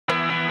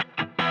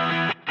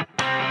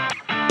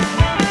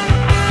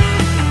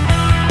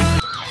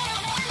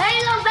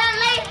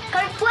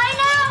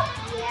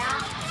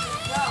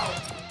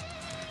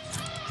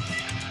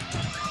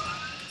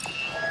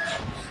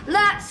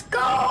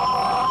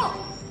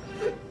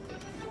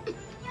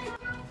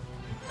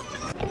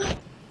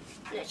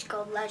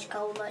let's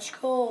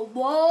go,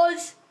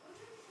 boys.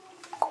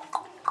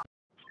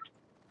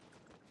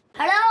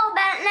 Hello,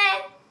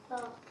 Bentley.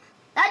 Oh.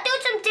 Let's do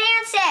some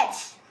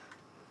dances.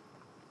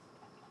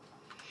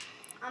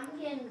 I'm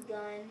getting the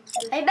gun.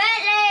 Hey,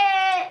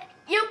 Bentley.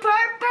 You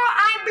purple,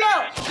 I'm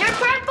blue. You're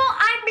purple,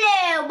 I'm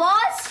blue,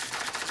 boys.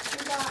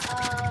 We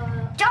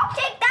got, Don't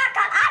take that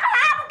gun. I don't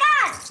have a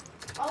gun.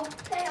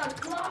 okay, I'll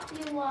drop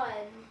you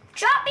one.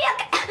 Drop me a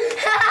gun.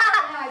 Yeah,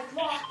 I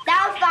dropped.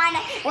 That was fine.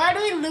 What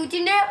are we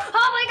looting there?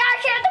 Oh my God,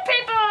 kill the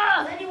people.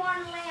 Where do you want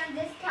to land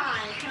this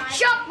time? Can I...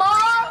 Shut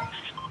ball.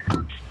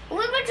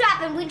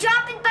 We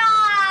dropping by.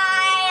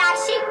 I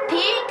see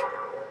pink.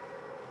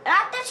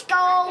 Let us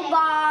go Okay.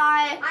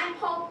 by. I'm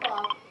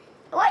purple.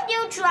 What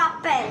you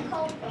dropping?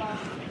 Purple.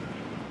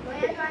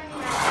 Land on me.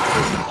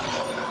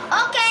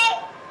 Okay.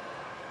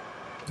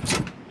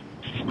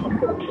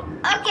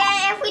 Okay,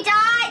 if we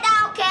die, then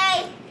okay.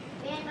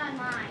 Land on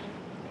mine.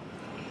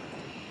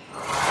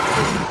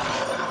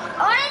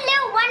 Only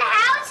live one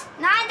house,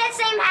 not in the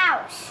same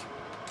house.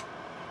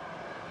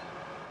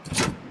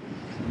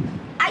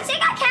 I think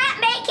I can't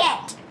make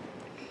it.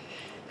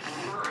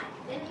 Come on.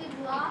 Then you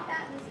drop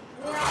at this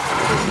wheel.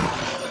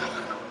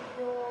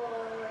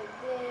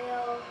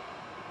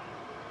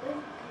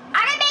 I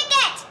can make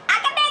it. I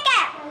can make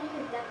it.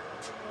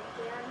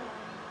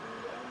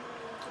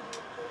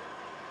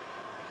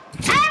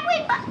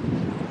 Everybody.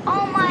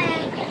 Oh my.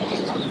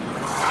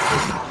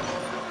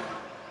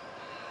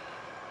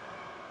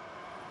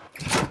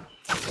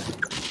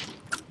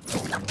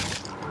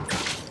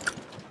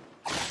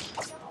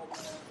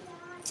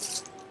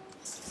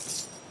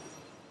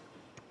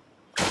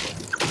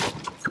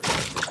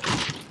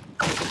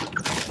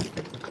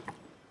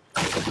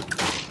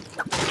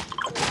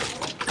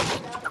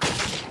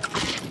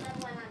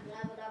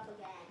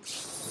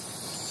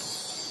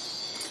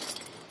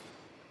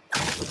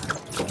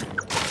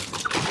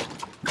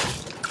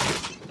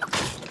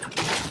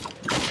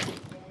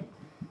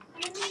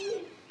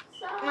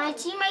 My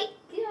teammate.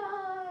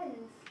 Guns.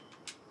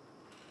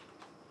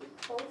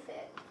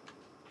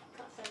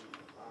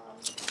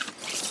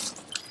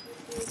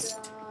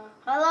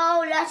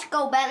 Hello, let's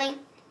go, Bentley.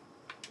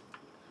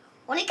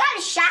 Only got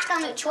a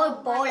shotgun with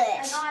 12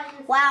 bullets.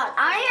 Wow,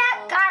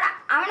 I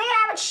only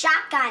have a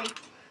shotgun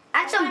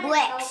and some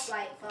blicks.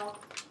 I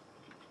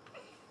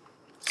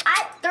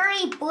have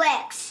 30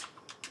 blicks.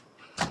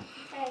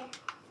 Okay,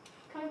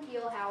 come to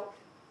your help.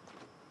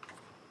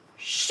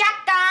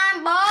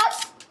 Shotgun,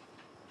 boss.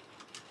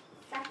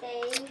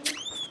 Sake.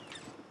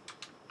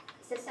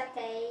 It's a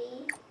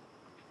sake.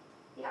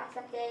 You got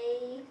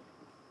sake.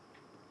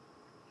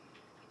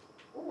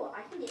 Ooh,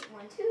 I can get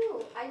one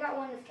too. I got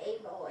one with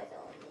 8 bullets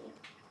only.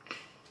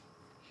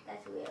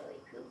 That's really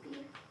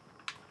poopy.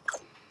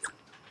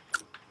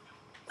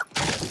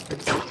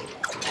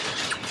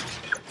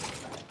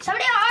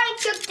 Somebody already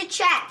took the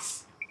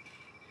chest.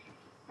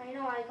 I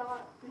know, I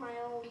got my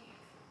own.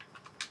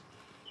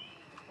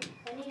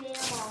 I need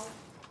ammo.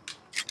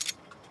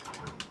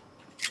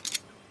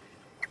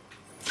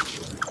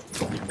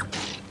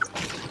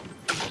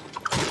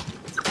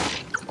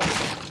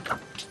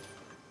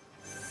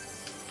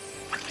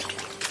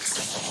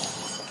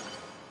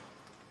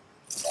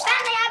 Bentley,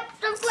 I have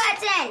some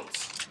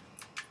presents.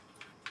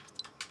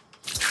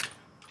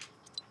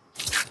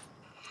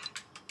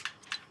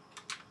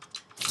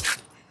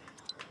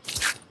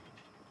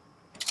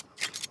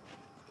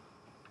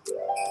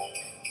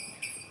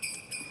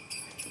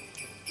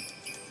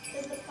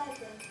 There's a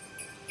present.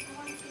 I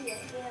want to see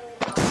it.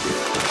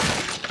 Really.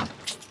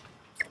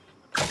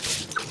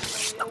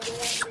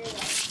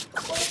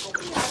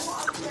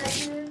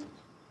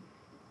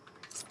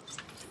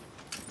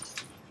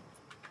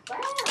 Wow,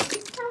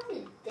 this house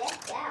is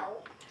decked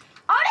out.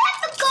 Oh, they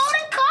have the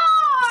golden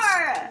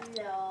car.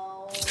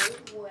 No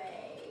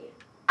way.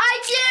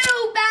 I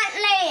do,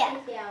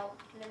 Bentley. Take it out.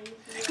 Let me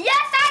see it.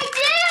 Yes, I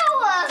do.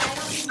 I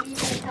don't think you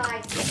can tie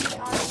it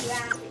on the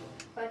ground,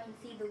 but I can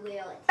see the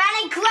wheel.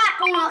 Bentley,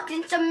 clap and look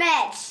into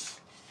meds.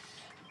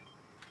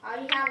 I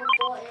already have a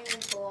full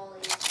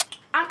inventory.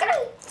 I'm gonna.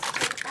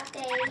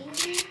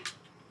 Okay.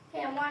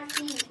 Hey, I want to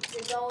see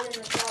the golden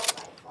assault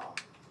rifle.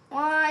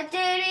 Why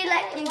did he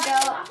let me Why go?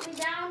 you lock me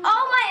down?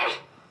 Oh my!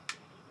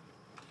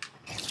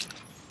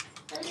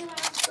 Let me want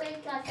to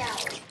break us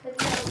out.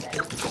 Because you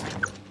know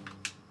better.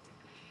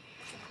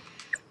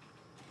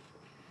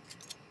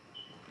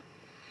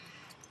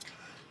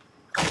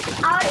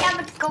 I already have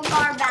a go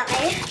car,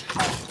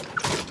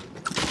 Bentley.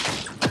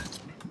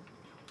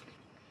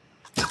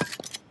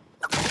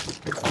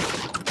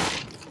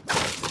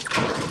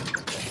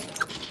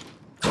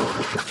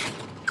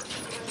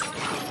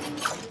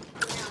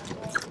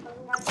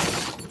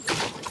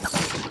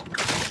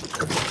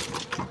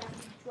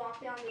 Drop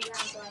it on the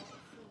ground so I can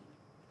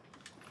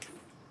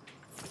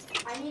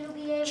see. I need to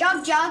be able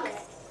Jug, to jug. see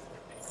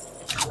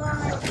it.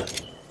 Well,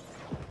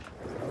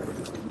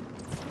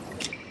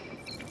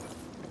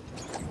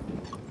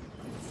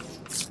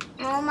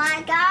 Oh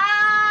my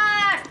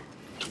God!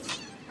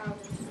 I'll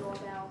just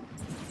doorbell.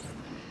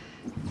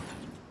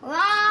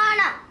 Run!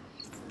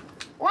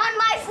 Run,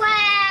 my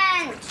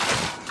friend!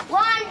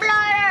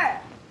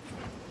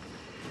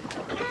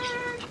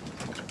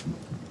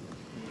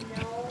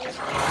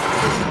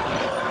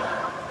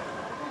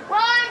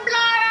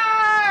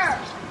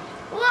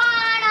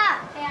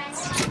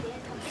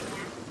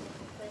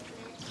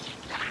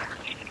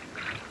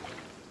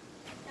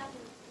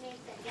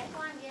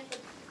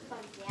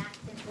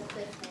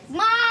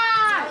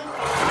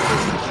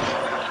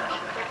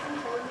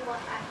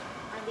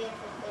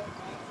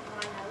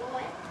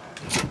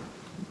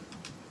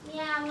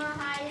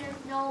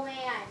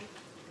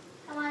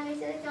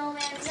 this old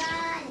man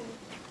run.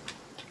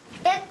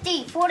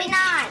 50,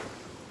 49.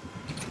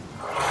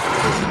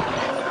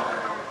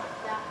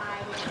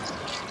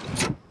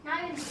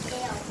 Not even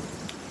scale.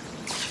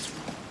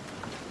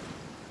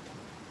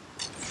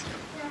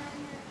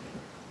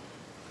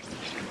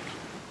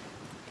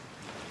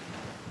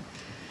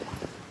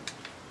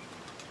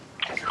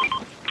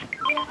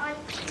 Get ice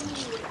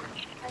cream.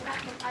 I got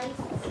some ice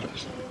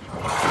cream.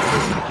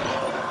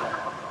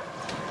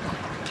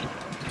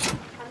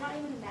 I'm not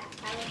even back.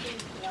 I don't even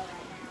feel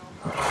right now.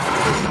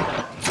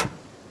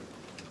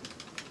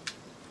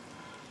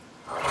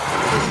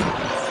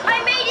 I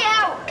made it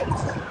out. Good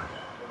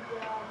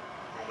job.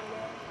 I did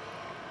it.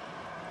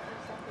 I'm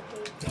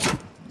suffocated.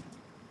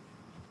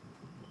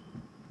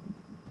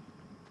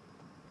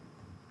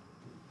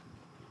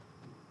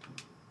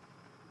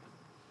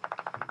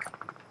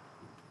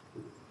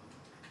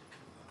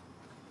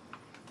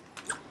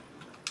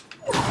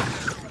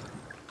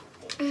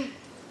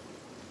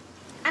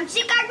 I'm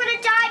sick. I'm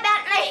gonna die,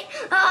 Bentley.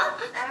 I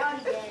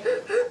already did.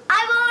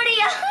 I'm already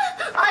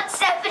on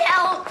 7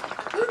 health.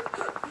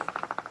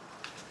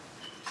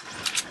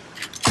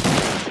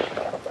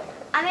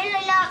 I'm in the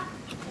lock.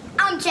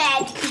 I'm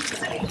dead.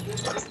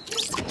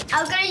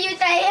 I'm gonna use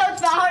the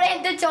health ball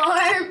in the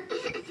door.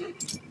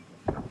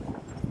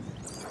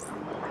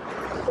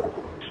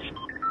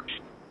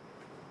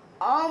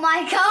 Oh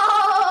my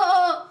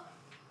god.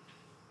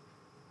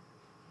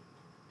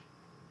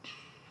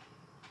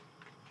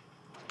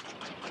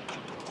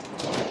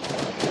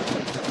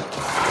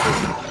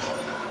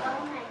 Oh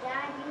my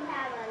god, you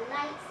have a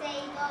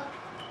lightsaber.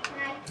 Can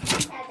I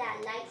please have that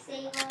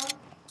lightsaber?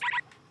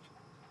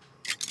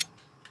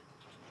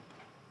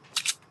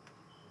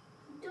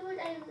 Dude,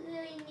 I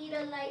really need a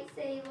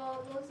lightsaber.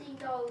 Those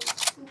things are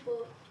super.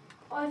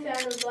 I found a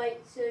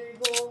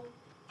lightsaber.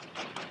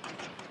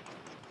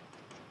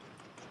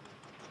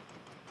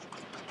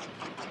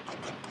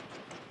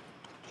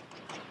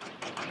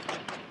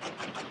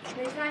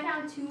 Mason, I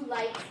found 2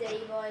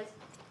 lightsabers.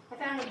 I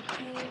found a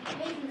green.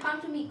 Mason,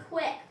 come to me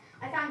quick.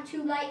 I found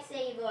 2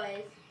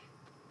 lightsabers.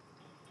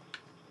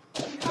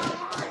 Come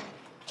on.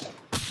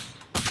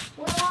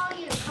 Where are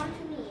you? Come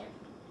to me.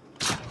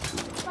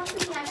 Come to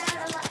me. I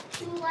found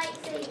 2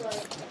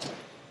 lightsabers.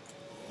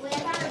 Wait, I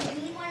found a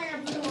green one and a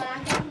blue one.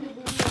 I'm taking the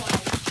blue one.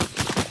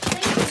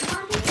 Mason,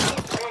 come to me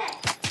quick.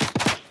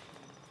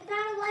 I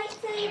found a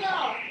lightsaber.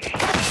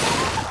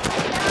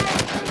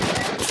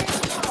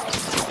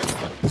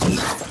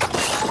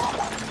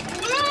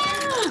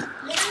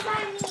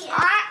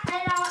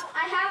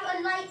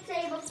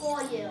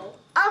 For you.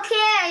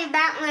 Okay,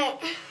 Bentley.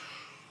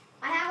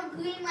 I have a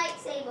green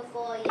lightsaber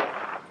for you.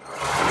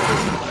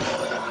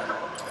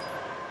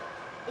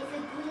 It's a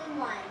green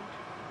one.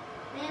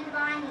 Land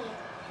by me.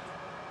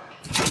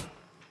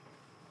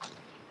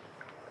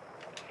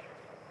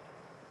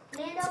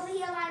 Land over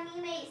here by me,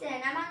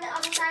 Mason. I'm on the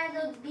other side of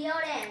the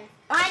building.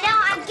 I know,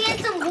 I'm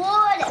getting some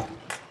wood.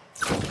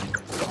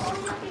 Oh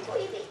no, before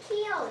you get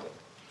killed.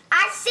 I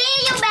see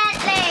you,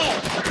 Bentley.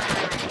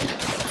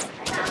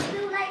 I found a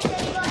blue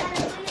lightsaber and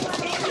a green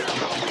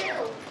one.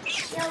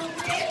 Yo,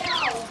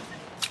 Leo.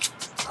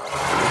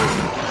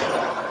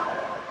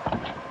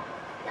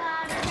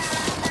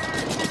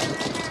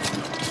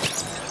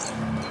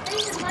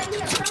 Mason, right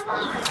here, come on.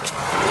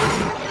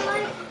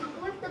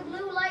 With the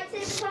blue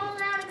lightsaber, come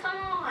on out and come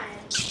on.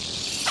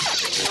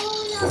 Oh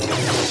no.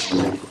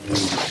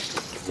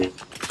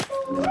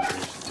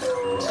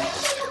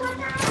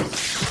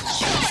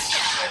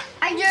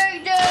 I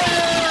did it.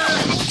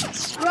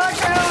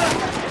 Roger.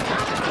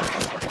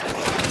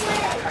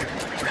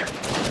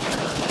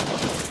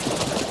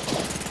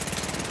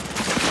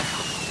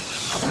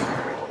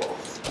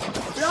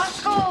 Let's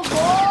go, boy!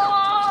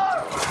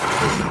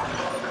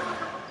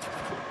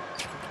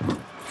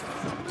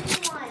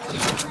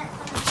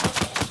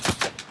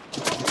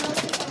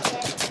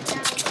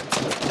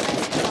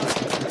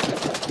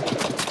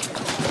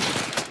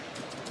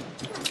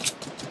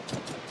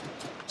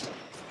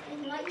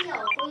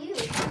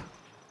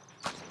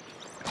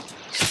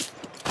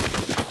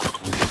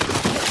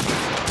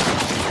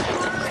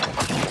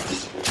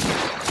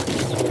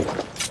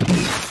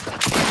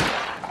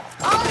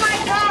 Oh my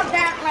god,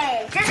 Bentley!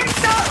 This is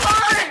so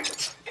hard!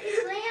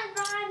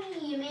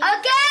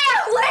 Okay,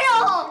 I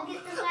will!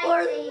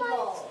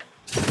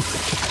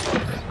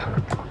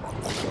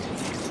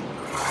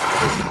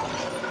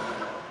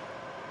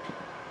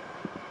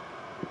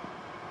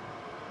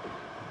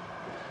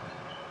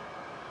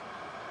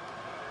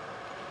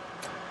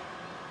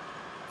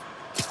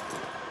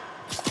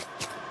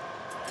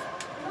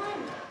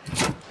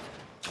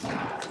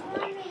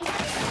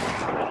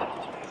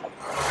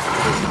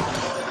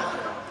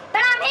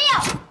 But I'm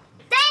here!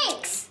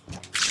 Thanks!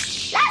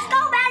 Let's go,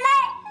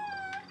 Bentley!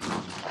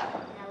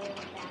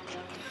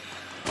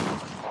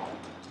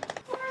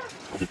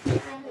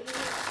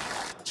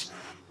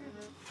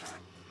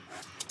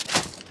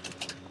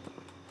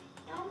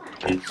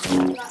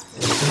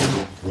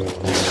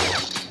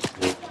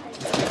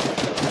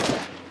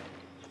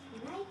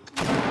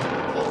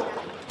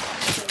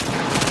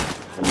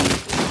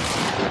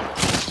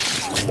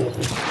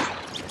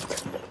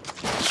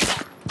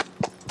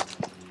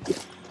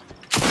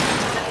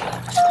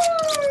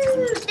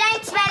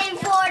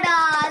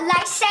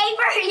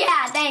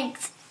 yeah,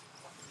 thanks.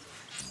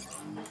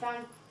 I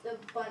found a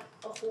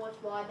horse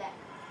bar that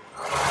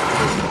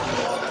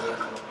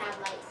have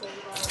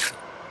lightsabers.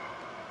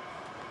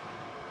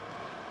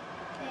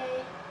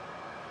 Okay.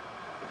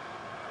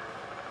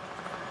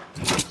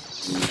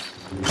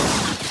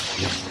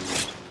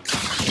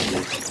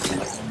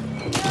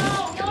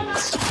 No, you're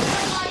not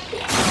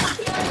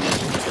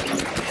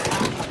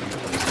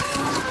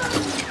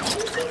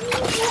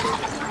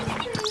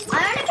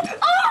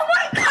Oh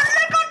my god,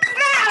 I got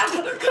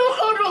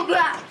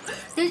back!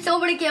 There's so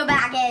many kill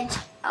package.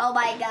 Oh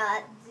my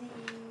god.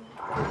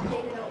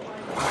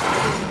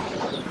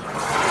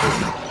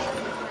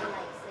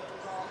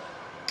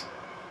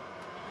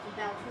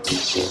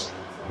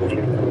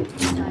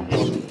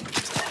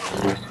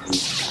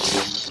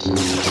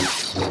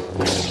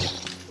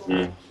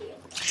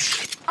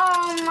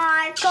 Oh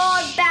my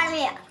god,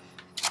 Batman.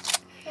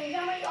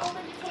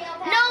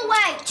 No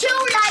way, 2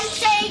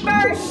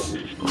 lightsabers.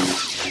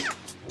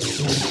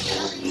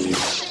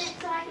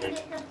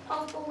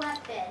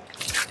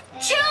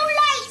 Two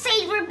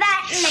lightsaber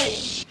Batman.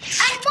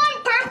 And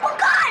 1 purple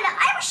gun.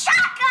 I have a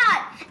shotgun.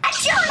 And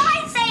 2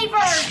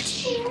 lightsabers.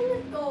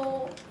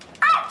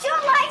 I have 2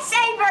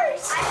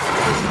 lightsabers.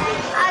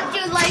 I have 2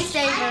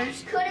 lightsabers.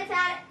 Could have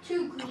had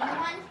 2 green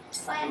ones,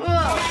 but I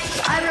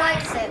have a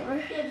lightsaber.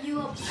 give you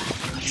a green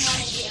one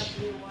and get a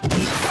blue one.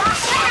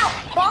 Watch out,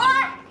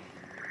 boy!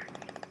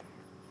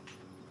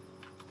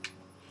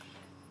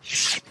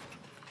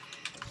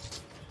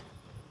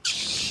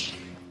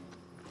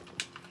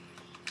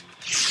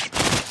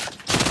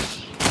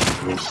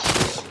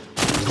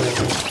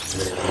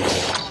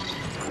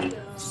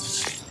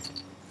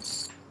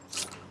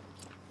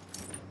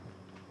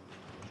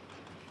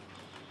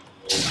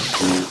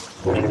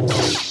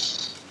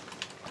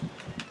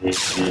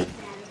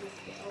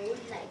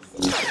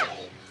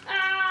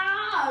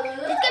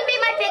 This can be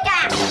my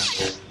pickaxe.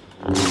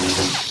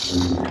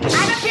 I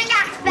have a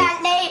pickaxe,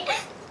 Bentley.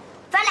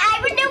 But I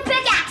have a new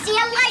pickaxe, a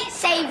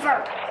lightsaber.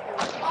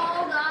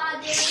 Oh god,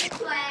 there's a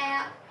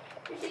trap.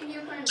 You think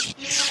you're gonna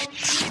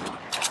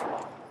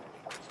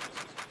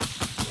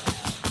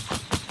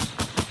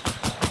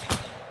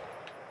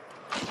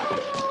Oh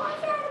no, I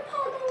found a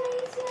Pogo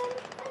Mason.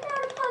 I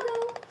found a Pogo.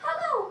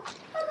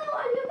 Pogo,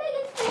 I'm your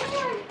biggest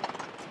fan.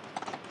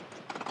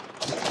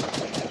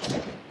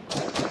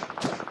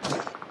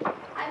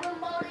 I will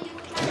motor you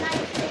with my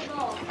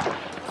lightsaber.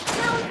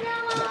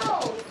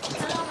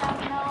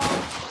 No.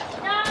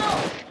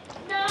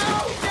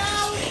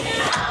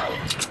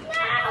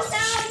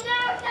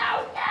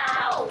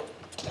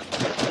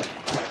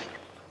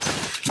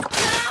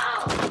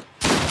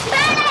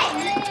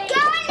 Bentley,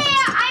 go in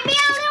there. I'm in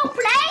a little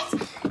place,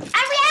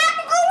 and we have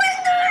to go in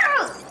there.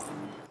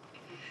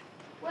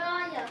 Where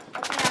are you?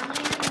 Okay, I'm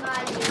leaving by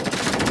you.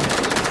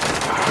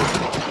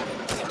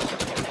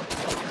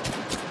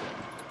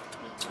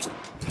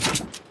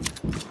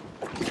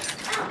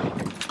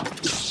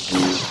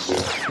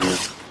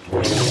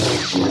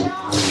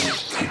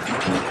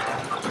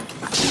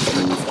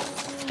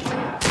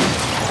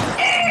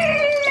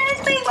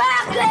 Let's be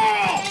rocking.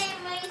 Hey,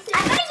 Mason.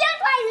 I'm gonna use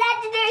my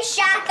legendary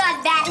shotgun,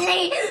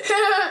 Bentley.